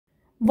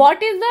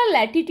What is the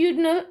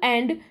latitudinal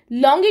and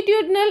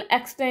longitudinal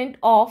extent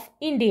of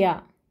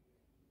India?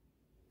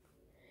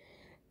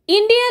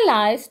 India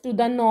lies to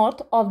the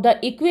north of the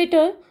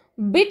equator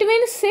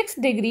between 6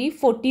 degree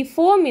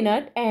 44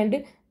 minute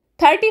and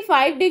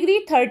 35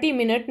 degree 30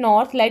 minute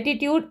north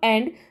latitude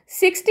and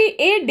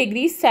 68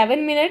 degree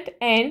 7 minute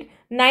and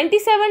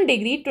 97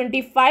 degree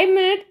 25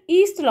 minute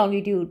east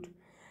longitude.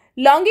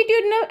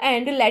 Longitudinal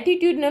and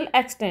latitudinal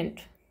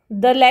extent.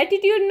 The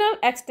latitudinal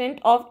extent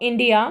of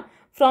India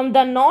from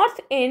the north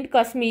end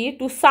Kashmir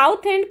to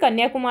south end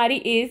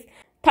Kanyakumari is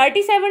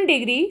 37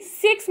 degree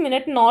 6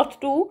 minute north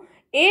to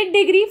 8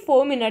 degree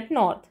 4 minute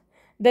north.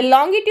 The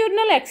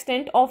longitudinal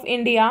extent of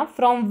India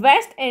from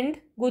west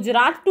end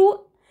Gujarat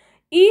to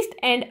east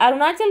end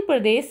Arunachal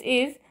Pradesh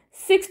is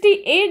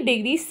 68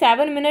 degree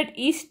 7 minute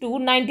east to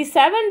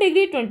 97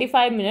 degree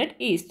 25 minute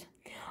east.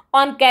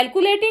 On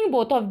calculating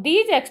both of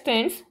these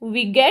extents,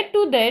 we get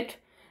to that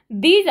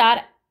these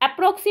are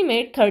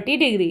approximate 30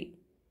 degree.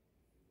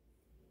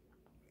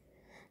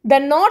 The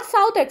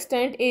north-south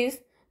extent is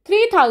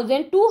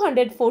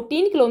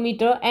 3214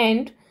 km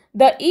and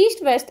the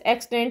east-west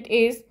extent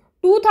is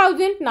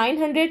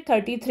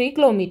 2933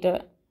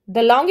 km.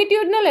 The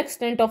longitudinal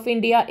extent of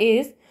India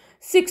is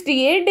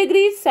 68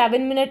 degrees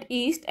 7 minute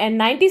east and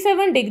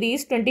 97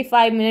 degrees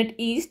 25 minute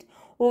east,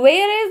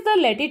 whereas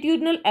the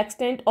latitudinal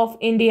extent of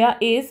India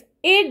is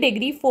 8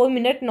 degree 4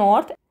 minute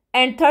north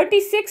and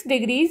 36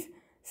 degrees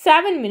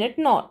 7 minute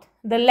north.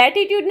 The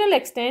latitudinal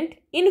extent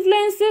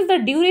influences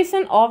the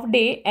duration of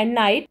day and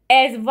night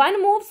as one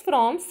moves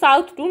from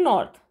south to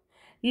north.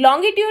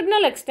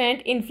 Longitudinal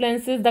extent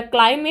influences the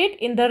climate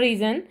in the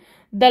region.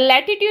 The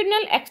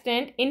latitudinal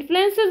extent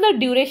influences the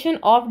duration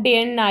of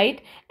day and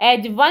night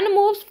as one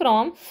moves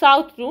from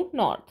south to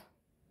north.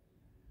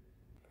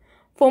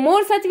 For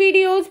more such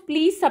videos,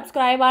 please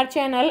subscribe our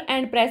channel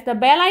and press the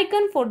bell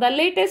icon for the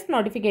latest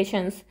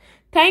notifications.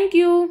 Thank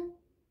you.